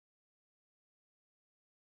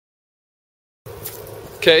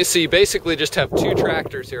Okay, so you basically just have two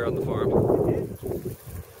tractors here on the farm.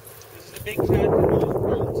 This is a big tractor with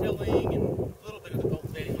roll tilling and a little bit of the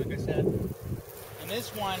cultivating, like I said. And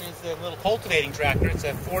this one is the little cultivating tractor. It's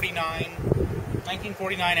a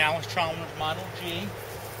 1949 Alice Chalmers Model G.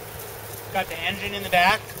 Got the engine in the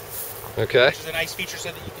back. Okay. Which is a nice feature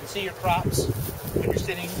so that you can see your crops when you're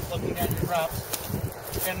sitting looking at your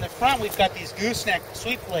crops. And in the front we've got these gooseneck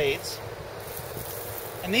sweep blades.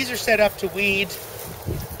 And these are set up to weed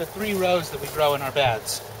the 3 rows that we grow in our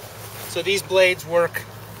beds. So these blades work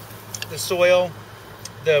the soil,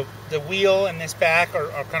 the wheel and this back are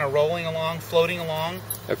kind of rolling along, floating along.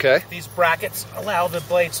 Okay. These brackets allow the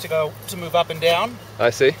blades to move up and down. I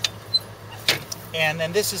see. And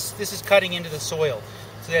then this is cutting into the soil.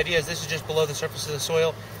 So the idea is this is just below the surface of the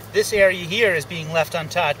soil. This area here is being left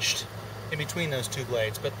untouched in between those 2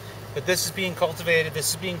 blades. But this is being cultivated, this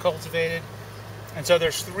is being cultivated. And so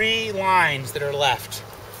there's 3 lines that are left,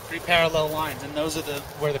 3 parallel lines, and those are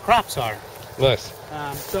where the crops are. Nice.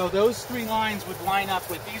 So those 3 lines would line up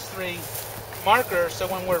with these 3 markers. So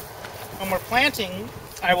when we're planting,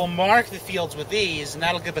 I will mark the fields with these, and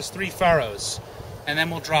that'll give us 3 furrows. And then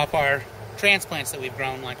we'll drop our transplants that we've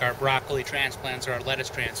grown, like our broccoli transplants or our lettuce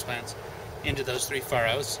transplants, into those 3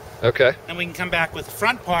 furrows. Okay. And we can come back with the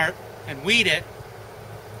front part and weed it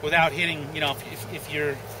without hitting, if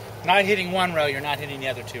you're not hitting one row, you're not hitting the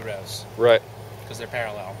other 2 rows. Right. Because they're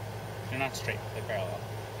parallel. They're not straight, they're parallel.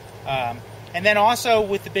 And then also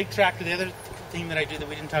with the big tractor, the other thing that I do that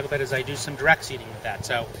we didn't talk about is I do some direct seeding with that.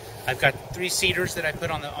 So I've got 3 seeders that I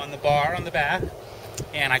put on the bar on the back,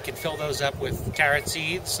 and I can fill those up with carrot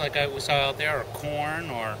seeds like I saw out there, or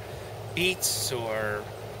corn, or beets, or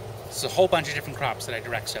it's a whole bunch of different crops that I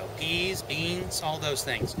direct sow. Peas, beans, all those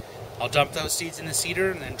things. I'll dump those seeds in the seeder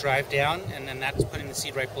and then drive down, and then that's putting the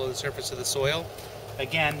seed right below the surface of the soil.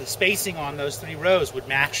 Again, the spacing on those 3 rows would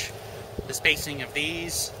match the spacing of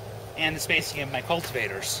these and the spacing of my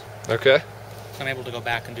cultivators. Okay. So I'm able to go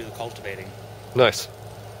back and do the cultivating. Nice.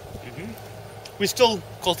 We still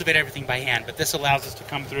cultivate everything by hand, but this allows us to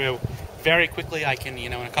come through very quickly. I can,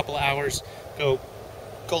 in a couple of hours, go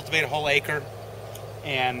cultivate a whole acre.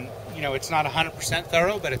 And, it's not 100%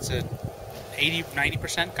 thorough, but it's a 80,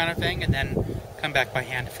 90% kind of thing, and then come back by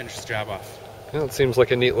hand to finish the job off. Well, it seems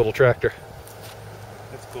like a neat little tractor.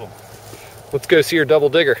 That's cool. Let's go see your double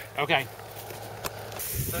digger. Okay.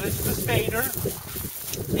 So this is a spader.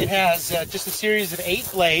 It has just a series of 8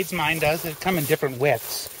 blades, mine does. They come in different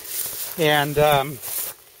widths. And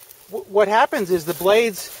what happens is the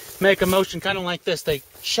blades make a motion kind of like this. They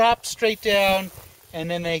chop straight down,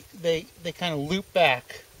 and then they kind of loop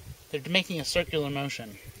back. They're making a circular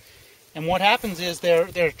motion. And what happens is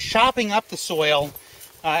they're chopping up the soil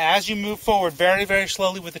as you move forward very, very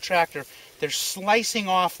slowly with the tractor. They're slicing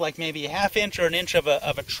off like maybe a ½ inch or an inch of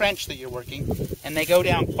a trench that you're working, and they go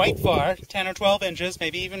down quite far, 10 or 12 inches,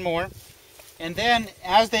 maybe even more. And then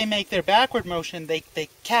as they make their backward motion, they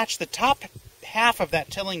catch the top half of that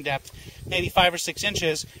tilling depth, maybe 5 or 6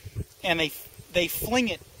 inches, and they fling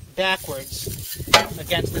it backwards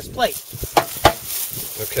against this plate.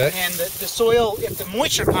 Okay. And the soil, if the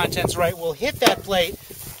moisture content's right, will hit that plate,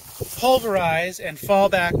 pulverize, and fall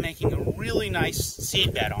back, making a really nice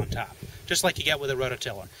seed bed on top, just like you get with a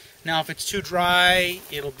rototiller. Now, if it's too dry,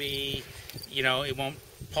 it'll be, it won't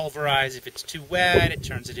pulverize. If it's too wet, it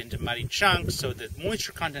turns it into muddy chunks. So the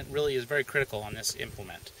moisture content really is very critical on this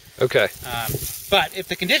implement. Okay. But if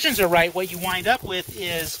the conditions are right, what you wind up with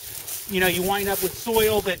is, you wind up with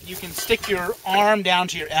soil that you can stick your arm down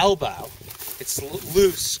to your elbow. It's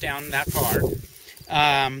loose down that far.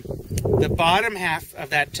 The bottom half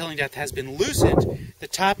of that tilling depth has been loosened. The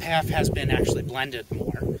top half has been actually blended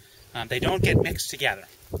more. They don't get mixed together.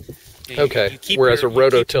 Okay, whereas a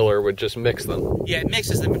rototiller would just mix them. Yeah, it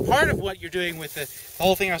mixes them. And part of what you're doing with the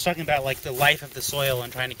whole thing I was talking about, like the life of the soil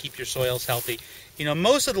and trying to keep your soils healthy,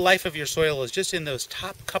 most of the life of your soil is just in those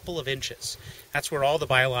top couple of inches. That's where all the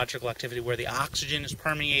biological activity, where the oxygen is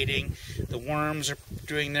permeating, the worms are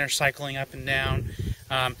doing their cycling up and down.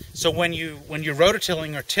 So when you're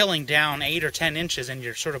rototilling or tilling down 8 or 10 inches and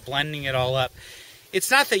you're sort of blending it all up,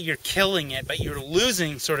 it's not that you're killing it, but you're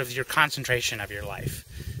losing sort of your concentration of your life.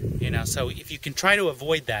 So if you can try to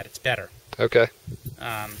avoid that, it's better. Okay.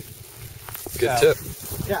 Good tip.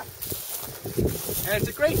 Yeah. And it's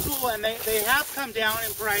a great tool, and they have come down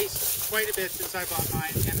in price quite a bit since I bought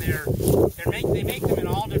mine, and they make them in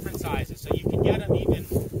all different sizes, so you can get them even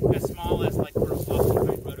as small as like for a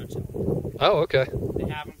soft-type rototiller. Oh, okay. They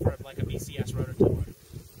have them for like a BCS rototiller.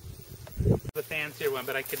 The fancier one,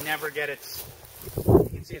 but I could never get its. You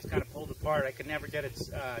can see it's kind of pulled apart. I could never get its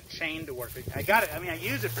chain to work. I got it. I mean, I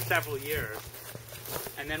used it for several years,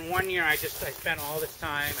 And then one year I spent all this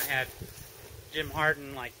time. I had Jim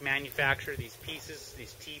Harden like manufacture these pieces,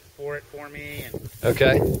 these teeth for me, and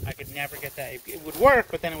okay. I could never get that. It would work,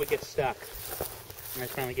 but then it would get stuck. And I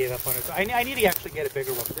finally gave up on it. So I need to actually get a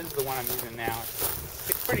bigger one. But this is the one I'm using now.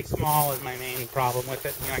 It's pretty small is my main problem with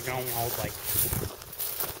it. You know, I can only hold like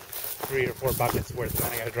 3 or 4 buckets worth, and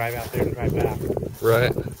then I got to drive out there and drive back.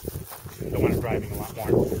 Right. The one I'm driving a lot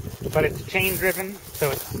more. But it's chain driven,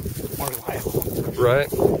 so it's more reliable. Right.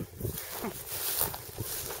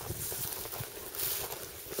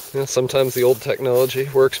 Yeah, sometimes the old technology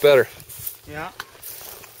works better. Yeah.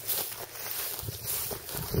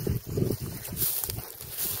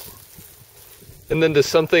 And then does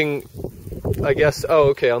something, I guess, oh,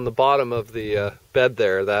 okay, on the bottom of the bed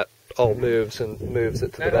there, that all moves and moves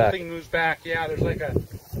it to the back. That whole thing moves back, yeah. There's like a,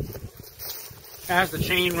 as the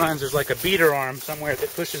chain runs, there's like a beater arm somewhere that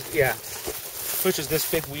pushes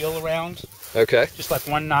this big wheel around. Okay. Just like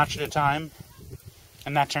one notch at a time,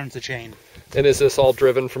 and that turns the chain. And is this all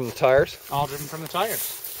driven from the tires? All driven from the tires.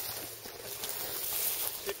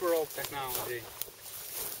 Super old technology.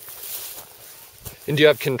 And do you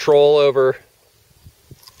have control over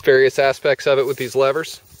various aspects of it with these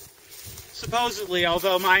levers? Supposedly,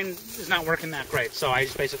 although mine is not working that great, so I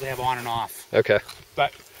just basically have on and off. Okay.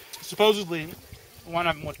 But supposedly, one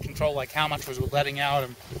of them would control like how much was letting out,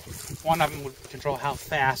 and one of them would control how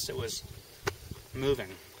fast it was moving.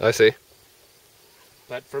 I see.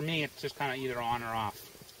 But for me, it's just kind of either on or off.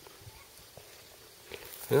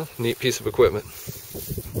 Yeah, neat piece of equipment.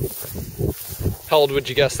 How old would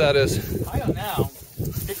you guess that is? I don't know.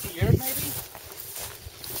 50 years maybe?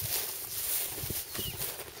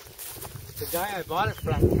 The guy I bought it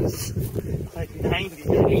from was like 90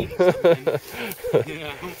 or 80 something. You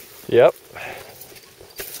know? Yep.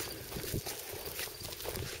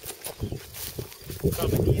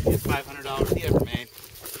 Probably the easiest $500 he ever made.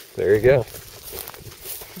 There you go.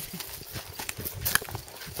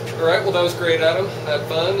 All right, well, that was great, Adam. Had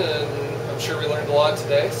fun, and I'm sure we learned a lot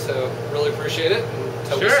today, so really appreciate it.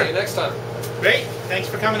 Until we see you next time. Great. Thanks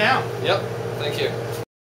for coming out. Yep. Thank you.